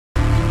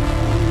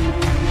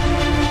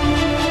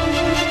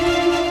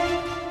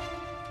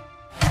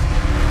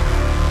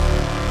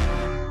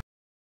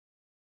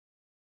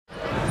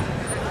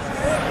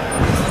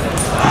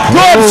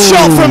Superb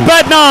shot from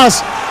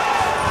Bednarz.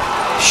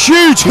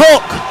 Huge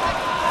hook.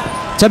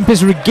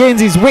 Tempest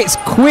regains his wits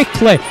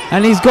quickly,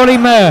 and he's got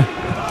him.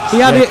 He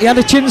had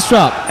a chin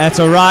strap. It's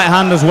a right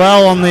hand as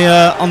well on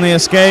the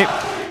escape.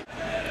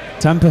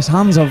 Tempest's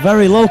hands are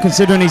very low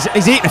considering he's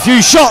eaten a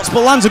few shots,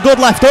 but lands a good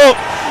left hook.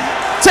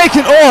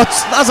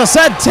 As I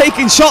said,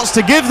 taking shots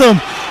to give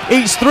them.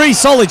 Eats 3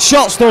 solid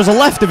shots, throws a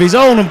left of his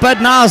own, and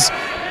Bednarz,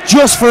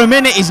 just for a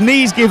minute, his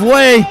knees give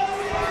way.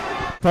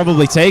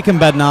 Probably taken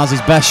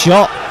Bednarz's best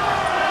shot.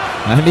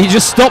 And he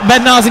just stopped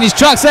Bednarz in his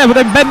tracks there, but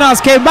then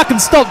Bednarz came back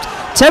and stopped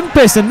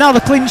Tempest, and now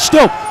they're clinched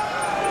up.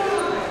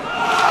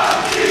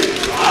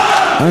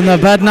 And the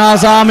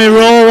Bednarz army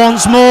roll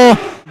once more.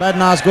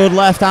 Bednarz, good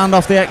left hand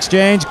off the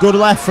exchange, good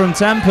left from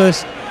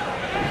Tempest.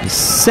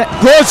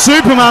 Good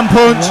Superman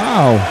punch.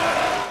 Wow.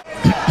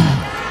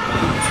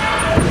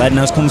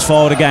 Bednarz comes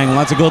forward again,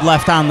 that's a good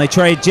left hand, they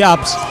trade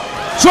jabs.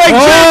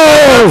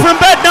 Jab from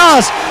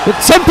Bednarz. But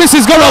Tempest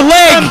has got a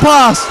leg.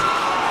 Pass.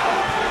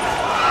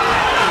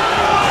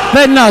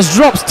 Bednarz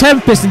drops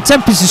Tempest, and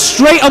Tempest is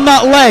straight on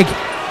that leg.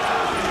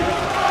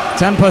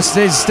 Tempest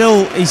is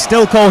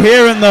still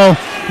coherent though.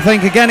 I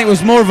think again it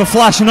was more of a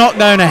flash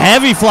knockdown, a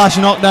heavy flash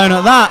knockdown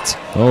at that.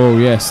 Oh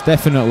yes,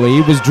 definitely.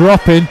 He was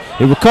dropping.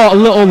 He was caught a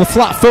little on the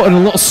flat foot and a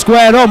little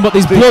square on, but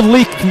there's blood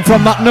leaking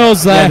from that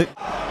nose there.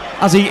 Yeah,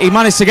 as he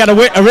managed to get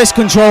a wrist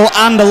control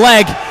and a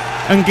leg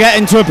and get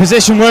into a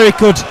position where he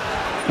could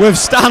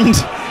withstand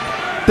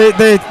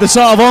the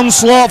sort of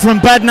onslaught from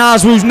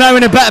Bednarz, who's now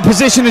in a better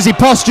position as he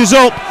postures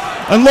up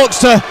and looks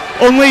to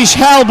unleash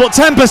hell, but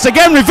Tempest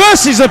again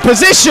reverses the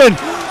position.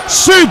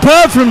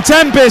 Superb from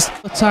Tempest.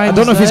 I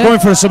don't know if he's going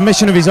for a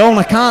submission of his own.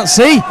 I can't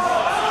see.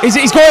 Is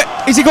he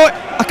going?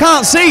 I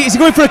can't see. Is he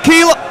going for a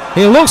kilo?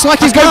 He looks like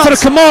he's going for a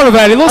Kimura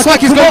there. He looks like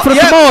he's going for a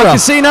Kimura. I can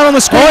see now on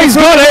the screen. Oh, he's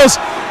got it.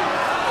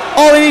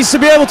 All he needs to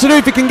be able to do,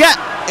 if he can get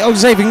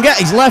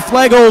his left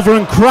leg over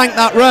and crank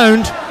that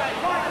round.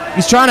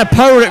 He's trying to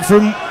power it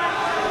from.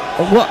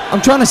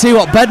 I'm trying to see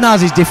what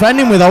Bednarz is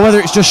defending with, or whether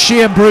it's just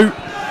sheer brute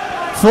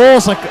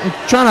force. I'm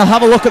trying to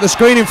have a look at the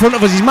screen in front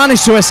of us. He's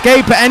managed to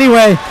escape it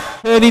anyway.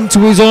 Turn into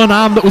his own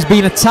arm that was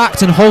being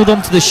attacked and hold on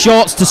to the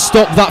shorts to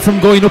stop that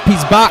from going up his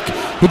back.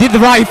 He did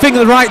the right thing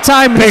at the right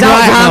time. Big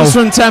right hands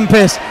from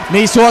Tempest.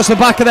 Needs to watch the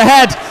back of the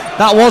head.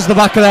 That was the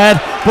back of the head.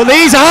 But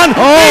these aren't.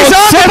 Oh, these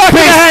aren't the back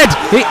of the head.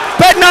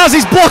 Bednarz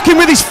is blocking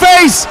with his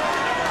face.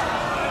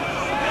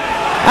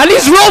 And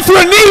he's rolled for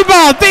a knee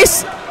bar.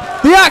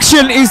 The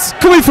action is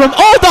coming from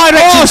all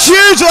directions. Oh,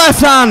 huge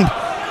left hand.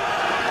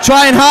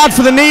 Trying hard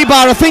for the knee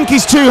bar. I think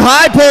he's too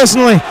high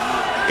personally.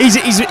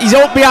 He's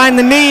up behind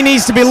the knee,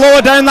 needs to be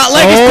lower down that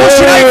leg. He's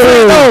pushing out for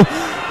it though.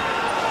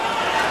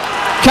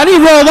 Can he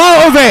roll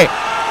out of it?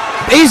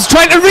 He's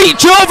trying to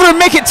reach over and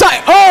make it tight.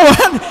 Oh,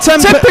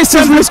 Tempest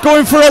is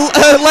going for a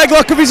leg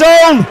lock of his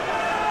own.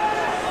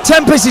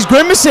 Tempest is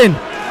grimacing.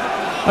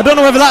 I don't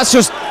know whether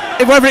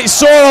it's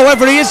sore or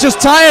whether he is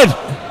just tired.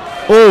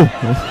 Oh,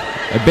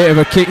 a bit of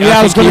a kick. Yeah,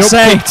 I was going to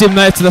say. Kicked him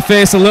there to the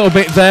face a little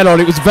bit there, or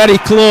it was very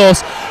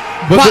close.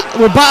 But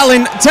we're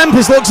battling.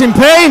 Tempest looks in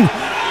pain.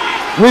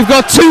 We've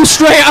got 2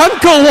 straight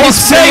ankle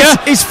locks here.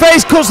 His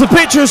face cuts the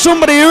picture of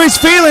somebody who is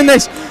feeling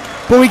this.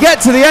 But we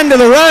get to the end of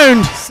the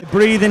round.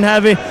 Breathing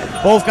heavy.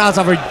 Both guys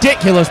have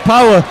ridiculous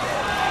power.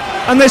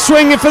 And they're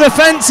swinging for the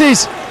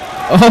fences.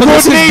 Oh,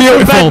 this is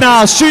beautiful.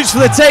 Bednarz shoots for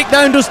the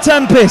takedown, does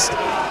Tempest.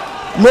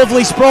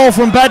 Lovely sprawl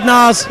from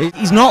Bednarz.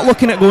 He's not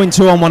looking at going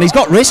 2-on-1. He's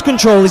got wrist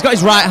control. He's got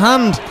his right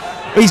hand.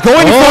 He's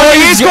going for it.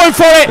 He is going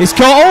for it. He's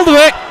caught hold of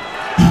it.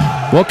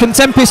 What can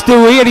Tempest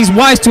do here? He's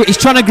wise to it. He's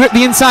trying to grip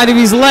the inside of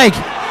his leg.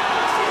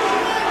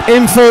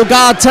 In full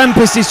guard,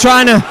 Tempest is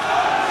trying to,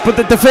 but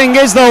the thing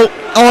is though,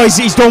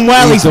 he's done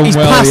well. He's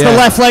passed the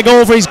left leg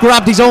over. He's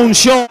grabbed his own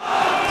shot,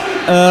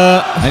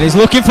 and he's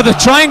looking for the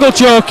triangle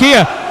choke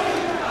here.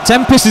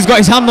 Tempest has got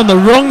his hand on the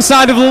wrong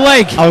side of the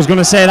leg. I was going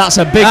to say that's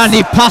a big, and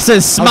he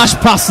passes, smash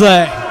pass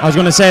there. I was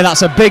going to say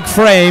that's a big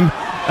frame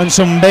and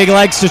some big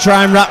legs to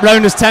try and wrap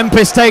round as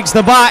Tempest takes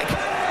the back.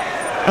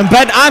 And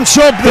I'm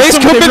sure this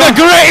could be the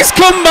greatest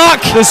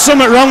comeback. There's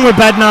something wrong with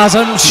Bednarz.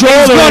 I'm sure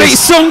he's got it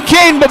sunk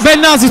in, but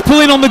Bednarz is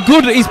pulling on the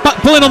good. He's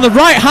pulling on the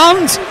right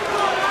hand.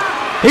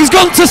 He's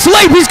gone to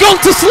sleep. He's gone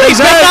to sleep.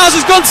 Bednarz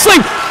has gone to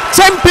sleep.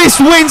 Tempest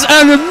wins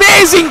an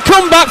amazing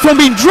comeback from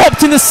being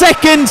dropped in the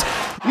second.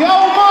 The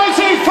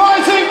Almighty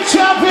Fighting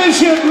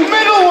Championship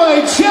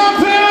middleweight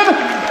champion,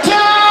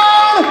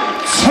 Dan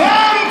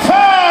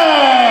Tempest.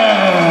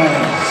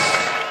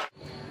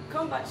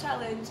 Combat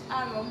challenge.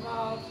 I'm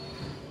involved.